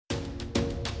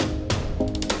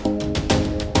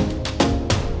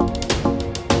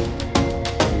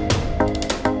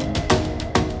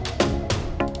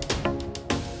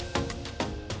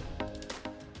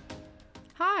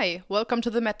Hi, welcome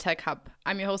to the MedTech Hub.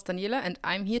 I'm your host Daniela and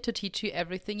I'm here to teach you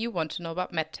everything you want to know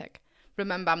about MedTech.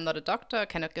 Remember, I'm not a doctor, I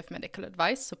cannot give medical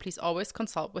advice, so please always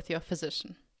consult with your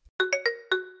physician.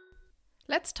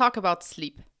 Let's talk about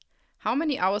sleep. How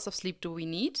many hours of sleep do we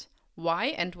need? Why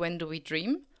and when do we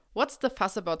dream? What's the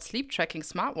fuss about sleep tracking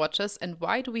smartwatches, and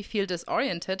why do we feel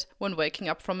disoriented when waking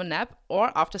up from a nap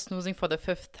or after snoozing for the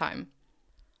 5th time?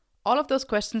 All of those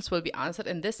questions will be answered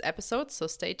in this episode, so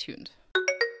stay tuned.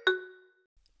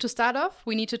 To start off,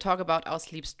 we need to talk about our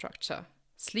sleep structure.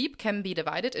 Sleep can be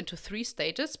divided into 3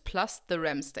 stages plus the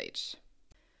REM stage.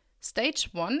 Stage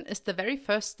 1 is the very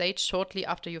first stage shortly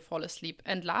after you fall asleep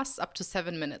and lasts up to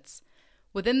 7 minutes.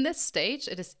 Within this stage,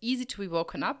 it is easy to be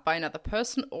woken up by another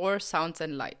person or sounds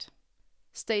and light.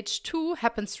 Stage 2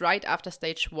 happens right after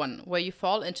stage 1, where you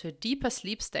fall into a deeper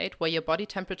sleep state where your body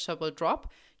temperature will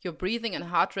drop, your breathing and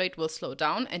heart rate will slow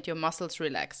down, and your muscles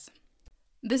relax.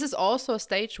 This is also a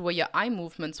stage where your eye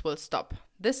movements will stop.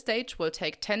 This stage will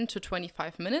take 10 to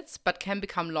 25 minutes, but can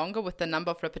become longer with the number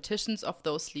of repetitions of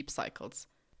those sleep cycles.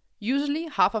 Usually,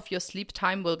 half of your sleep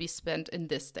time will be spent in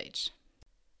this stage.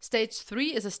 Stage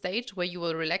 3 is a stage where you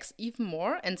will relax even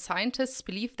more, and scientists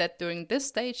believe that during this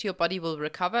stage your body will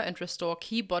recover and restore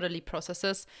key bodily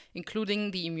processes,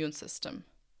 including the immune system.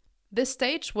 This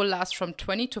stage will last from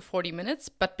 20 to 40 minutes,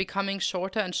 but becoming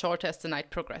shorter and shorter as the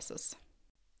night progresses.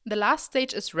 The last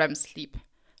stage is REM sleep.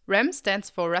 REM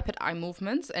stands for rapid eye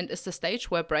movements and is the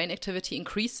stage where brain activity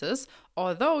increases,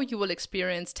 although you will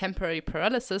experience temporary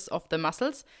paralysis of the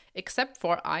muscles, except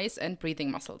for eyes and breathing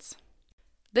muscles.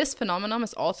 This phenomenon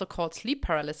is also called sleep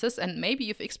paralysis, and maybe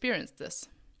you've experienced this.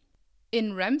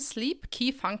 In REM sleep,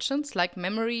 key functions like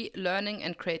memory, learning,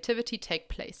 and creativity take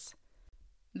place.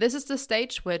 This is the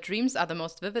stage where dreams are the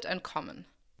most vivid and common.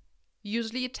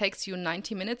 Usually it takes you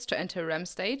 90 minutes to enter REM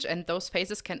stage, and those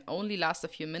phases can only last a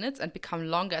few minutes and become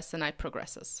longer as the night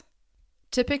progresses.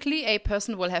 Typically, a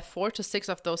person will have 4 to 6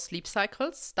 of those sleep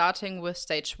cycles, starting with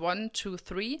stage 1, 2,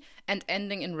 3, and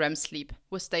ending in REM sleep,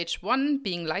 with stage 1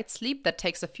 being light sleep that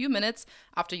takes a few minutes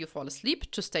after you fall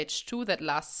asleep, to stage 2 that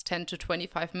lasts 10 to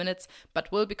 25 minutes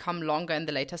but will become longer in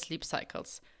the later sleep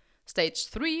cycles. Stage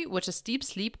 3, which is deep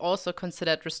sleep, also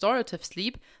considered restorative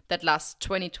sleep, that lasts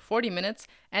 20 to 40 minutes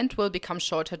and will become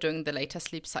shorter during the later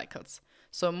sleep cycles.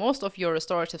 So most of your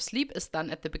restorative sleep is done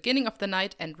at the beginning of the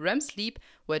night, and REM sleep,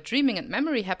 where dreaming and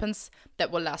memory happens,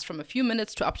 that will last from a few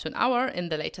minutes to up to an hour in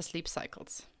the later sleep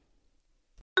cycles.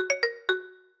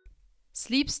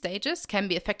 Sleep stages can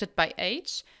be affected by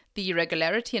age, the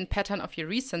irregularity and pattern of your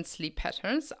recent sleep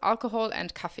patterns, alcohol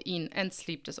and caffeine, and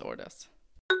sleep disorders.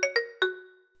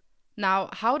 Now,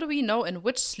 how do we know in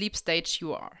which sleep stage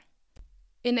you are?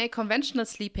 In a conventional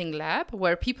sleeping lab,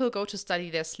 where people go to study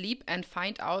their sleep and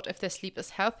find out if their sleep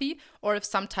is healthy or if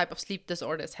some type of sleep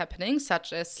disorder is happening,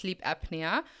 such as sleep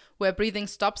apnea, where breathing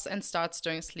stops and starts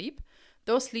during sleep,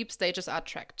 those sleep stages are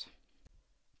tracked.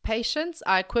 Patients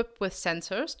are equipped with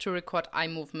sensors to record eye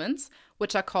movements,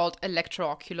 which are called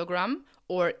electrooculagram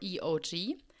or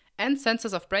EOG, and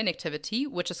sensors of brain activity,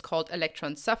 which is called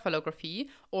electroencephalography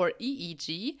or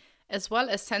EEG, as well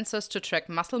as sensors to track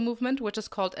muscle movement, which is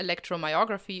called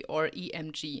electromyography or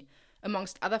EMG,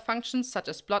 amongst other functions such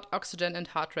as blood oxygen and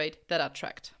heart rate that are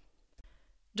tracked.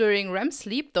 During REM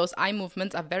sleep, those eye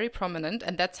movements are very prominent,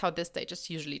 and that's how this stage is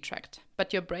usually tracked.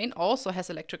 But your brain also has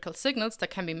electrical signals that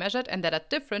can be measured and that are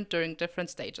different during different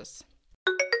stages.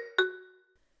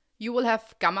 You will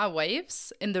have gamma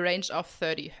waves in the range of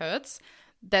 30 Hz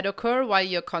that occur while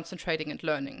you're concentrating and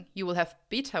learning. You will have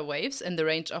beta waves in the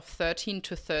range of 13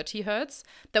 to 30 Hz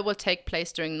that will take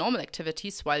place during normal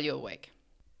activities while you're awake.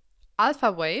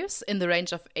 Alpha waves in the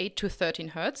range of 8 to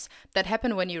 13 Hz that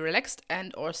happen when you're relaxed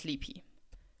and or sleepy.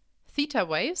 Theta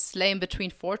waves lay in between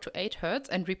 4 to 8 Hz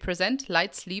and represent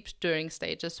light sleep during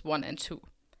stages 1 and 2.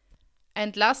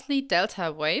 And lastly,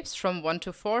 delta waves from 1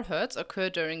 to 4 Hz occur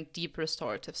during deep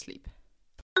restorative sleep.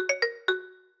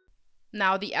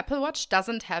 Now, the Apple Watch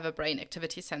doesn't have a brain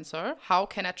activity sensor. How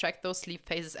can I track those sleep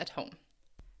phases at home?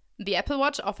 The Apple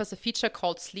Watch offers a feature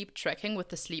called sleep tracking with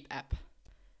the Sleep app.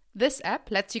 This app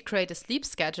lets you create a sleep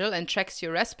schedule and tracks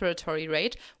your respiratory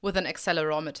rate with an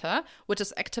accelerometer, which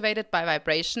is activated by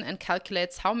vibration and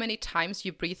calculates how many times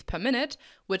you breathe per minute,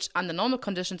 which under normal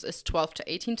conditions is 12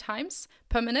 to 18 times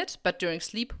per minute, but during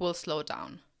sleep will slow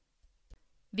down.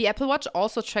 The Apple Watch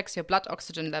also tracks your blood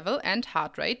oxygen level and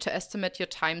heart rate to estimate your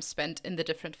time spent in the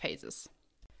different phases.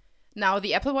 Now,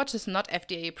 the Apple Watch is not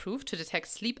FDA approved to detect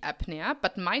sleep apnea,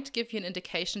 but might give you an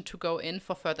indication to go in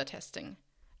for further testing.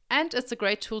 And it's a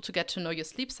great tool to get to know your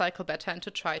sleep cycle better and to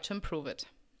try to improve it.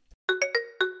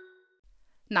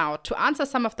 Now, to answer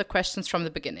some of the questions from the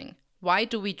beginning. Why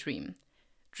do we dream?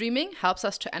 Dreaming helps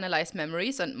us to analyze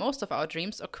memories, and most of our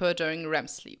dreams occur during REM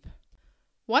sleep.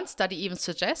 One study even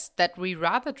suggests that we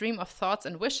rather dream of thoughts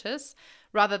and wishes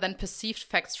rather than perceived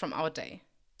facts from our day.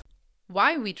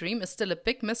 Why we dream is still a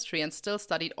big mystery and still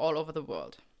studied all over the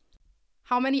world.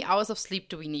 How many hours of sleep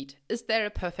do we need? Is there a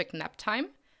perfect nap time?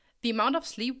 The amount of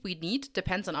sleep we need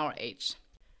depends on our age.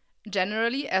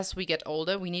 Generally, as we get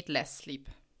older, we need less sleep.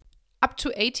 Up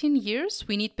to 18 years,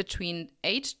 we need between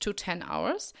 8 to 10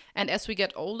 hours, and as we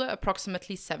get older,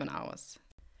 approximately 7 hours.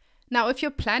 Now, if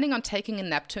you're planning on taking a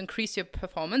nap to increase your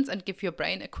performance and give your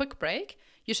brain a quick break,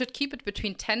 you should keep it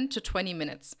between 10 to 20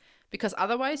 minutes, because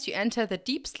otherwise you enter the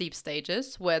deep sleep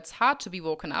stages where it's hard to be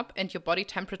woken up and your body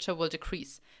temperature will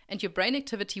decrease and your brain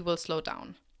activity will slow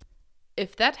down.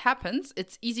 If that happens,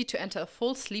 it's easy to enter a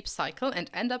full sleep cycle and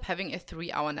end up having a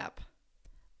 3-hour nap.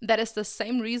 That is the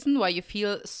same reason why you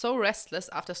feel so restless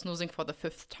after snoozing for the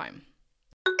 5th time.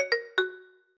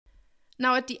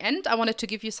 Now at the end, I wanted to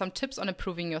give you some tips on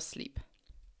improving your sleep.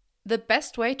 The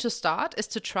best way to start is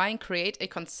to try and create a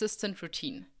consistent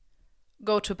routine.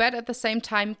 Go to bed at the same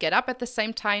time, get up at the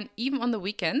same time, even on the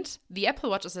weekend. The Apple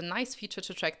Watch is a nice feature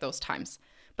to track those times,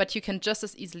 but you can just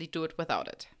as easily do it without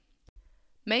it.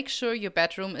 Make sure your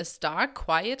bedroom is dark,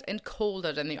 quiet, and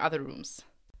colder than the other rooms.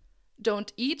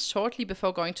 Don't eat shortly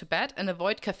before going to bed and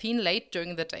avoid caffeine late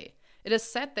during the day. It is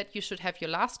said that you should have your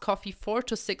last coffee 4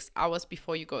 to 6 hours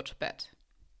before you go to bed.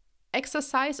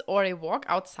 Exercise or a walk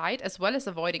outside, as well as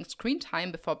avoiding screen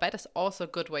time before bed, is also a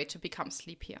good way to become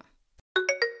sleepier.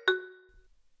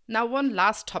 Now, one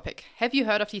last topic. Have you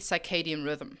heard of the circadian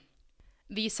rhythm?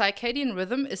 The circadian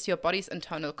rhythm is your body's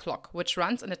internal clock, which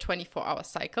runs in a 24-hour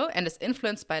cycle and is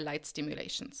influenced by light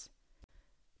stimulations.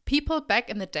 People back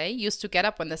in the day used to get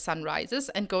up when the sun rises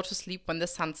and go to sleep when the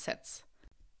sun sets.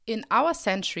 In our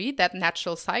century, that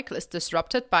natural cycle is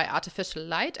disrupted by artificial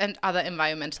light and other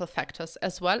environmental factors,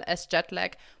 as well as jet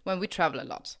lag when we travel a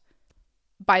lot.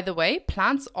 By the way,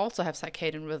 plants also have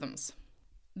circadian rhythms.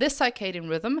 This circadian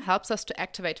rhythm helps us to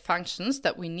activate functions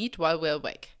that we need while we're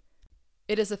awake.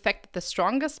 It is affected the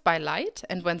strongest by light,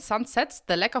 and when sun sets,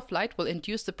 the lack of light will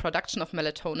induce the production of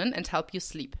melatonin and help you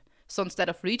sleep. So instead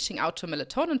of reaching out to a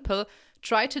melatonin pill,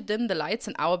 try to dim the lights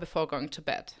an hour before going to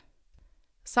bed.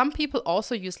 Some people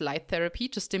also use light therapy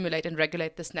to stimulate and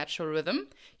regulate this natural rhythm.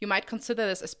 You might consider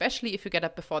this especially if you get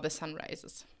up before the sun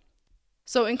rises.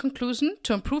 So in conclusion,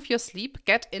 to improve your sleep,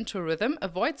 get into a rhythm,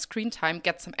 avoid screen time,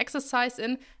 get some exercise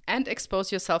in, and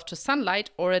expose yourself to sunlight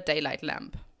or a daylight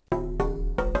lamp.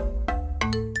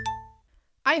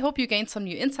 I hope you gained some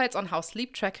new insights on how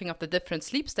sleep tracking of the different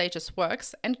sleep stages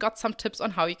works and got some tips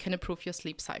on how you can improve your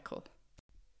sleep cycle.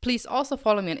 Please also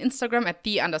follow me on Instagram at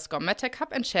 @the_medtech hub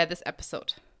and share this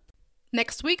episode.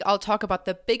 Next week, I'll talk about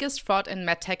the biggest fraud in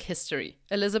medtech history,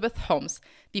 Elizabeth Holmes,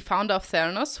 the founder of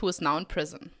Theranos, who is now in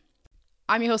prison.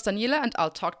 I'm your host Daniela, and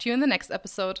I'll talk to you in the next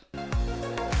episode.